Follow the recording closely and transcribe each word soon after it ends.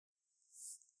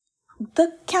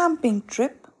The Camping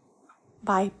Trip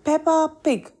by Peppa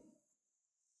Pig.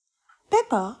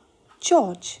 Peppa,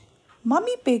 George,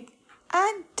 Mummy Pig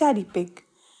and Daddy Pig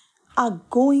are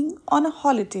going on a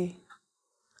holiday.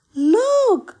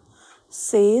 Look,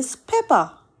 says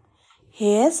Peppa.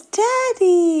 Here's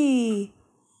Daddy.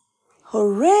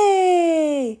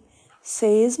 Hooray,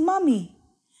 says Mummy.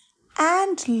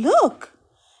 And look,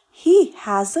 he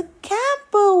has a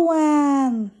camper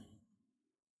van.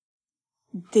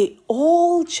 They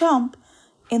all jump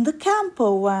in the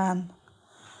camper van.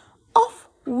 Off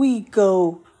we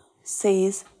go,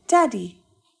 says Daddy.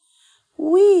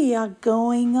 We are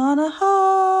going on a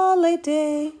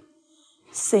holiday,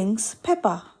 sings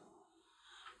Peppa.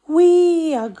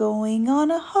 We are going on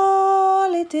a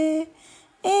holiday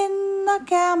in a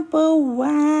camper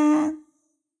van.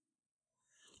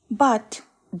 But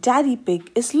Daddy Pig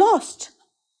is lost.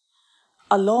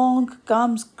 Along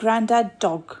comes Grandad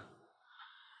Dog.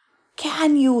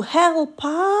 Can you help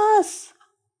us?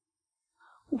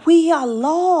 We are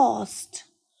lost,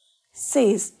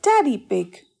 says Daddy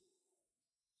Pig.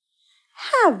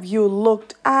 Have you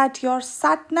looked at your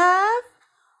sat-nav?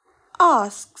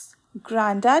 Asks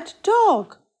Grandad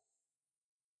Dog.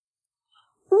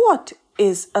 What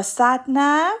is a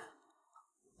sat-nav?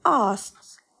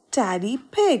 Asks Daddy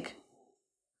Pig.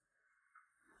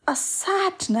 A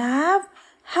sat-nav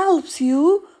helps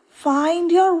you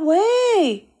find your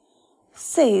way,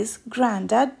 says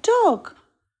Grandad Dog.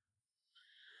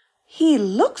 He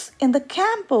looks in the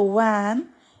camper van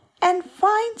and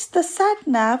finds the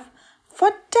sat-nav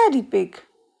for Daddy Pig.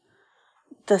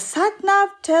 The sat-nav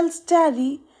tells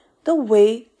Daddy the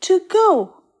way to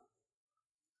go.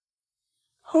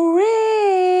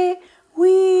 Hooray!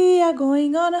 We are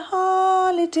going on a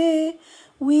holiday.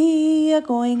 We are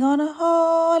going on a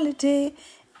holiday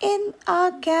in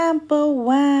our camper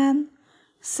van,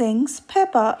 sings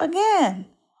Peppa again.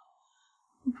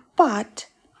 But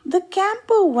the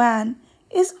camper van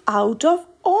is out of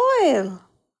oil.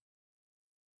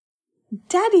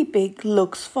 Daddy Pig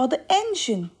looks for the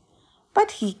engine,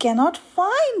 but he cannot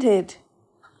find it.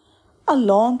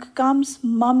 Along comes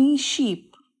Mummy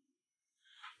Sheep.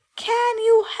 Can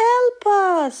you help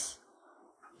us?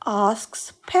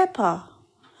 Asks Peppa.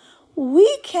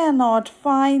 We cannot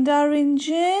find our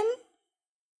engine.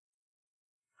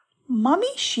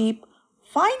 Mummy Sheep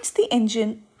finds the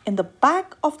engine in the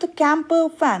back of the camper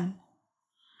van.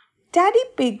 Daddy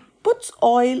Pig puts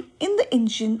oil in the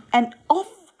engine and off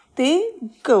they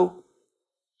go.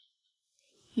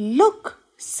 Look,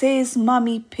 says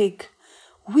Mummy Pig,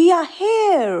 we are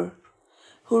here.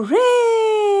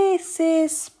 Hooray,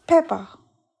 says Peppa.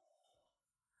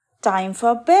 Time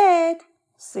for bed,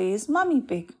 says Mummy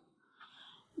Pig.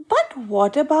 But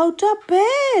what about our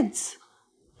beds?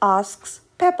 Asks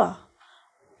Peppa.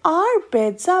 Our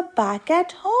beds are back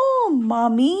at home,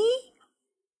 Mummy.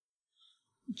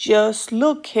 Just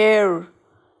look here,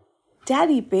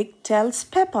 Daddy Pig tells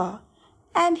Peppa,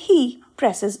 and he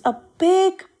presses a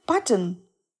big button.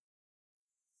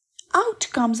 Out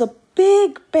comes a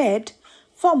big bed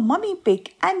for Mummy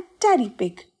Pig and Daddy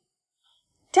Pig.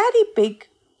 Daddy Pig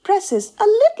presses a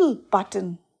little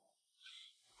button.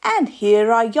 And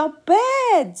here are your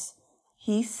beds,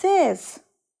 he says.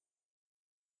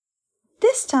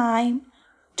 This time,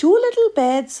 2 little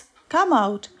beds come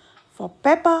out for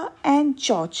Peppa and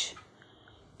George.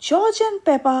 George and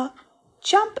Peppa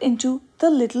jump into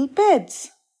the little beds.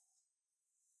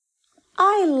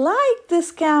 I like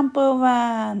this camper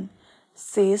van,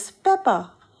 says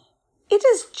Peppa. It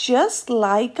is just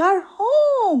like our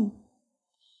home.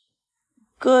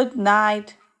 Good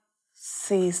night,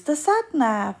 says the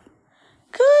sat-nav.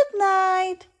 Good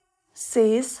night,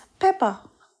 says Peppa.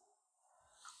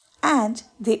 And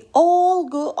they all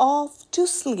go off to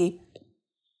sleep.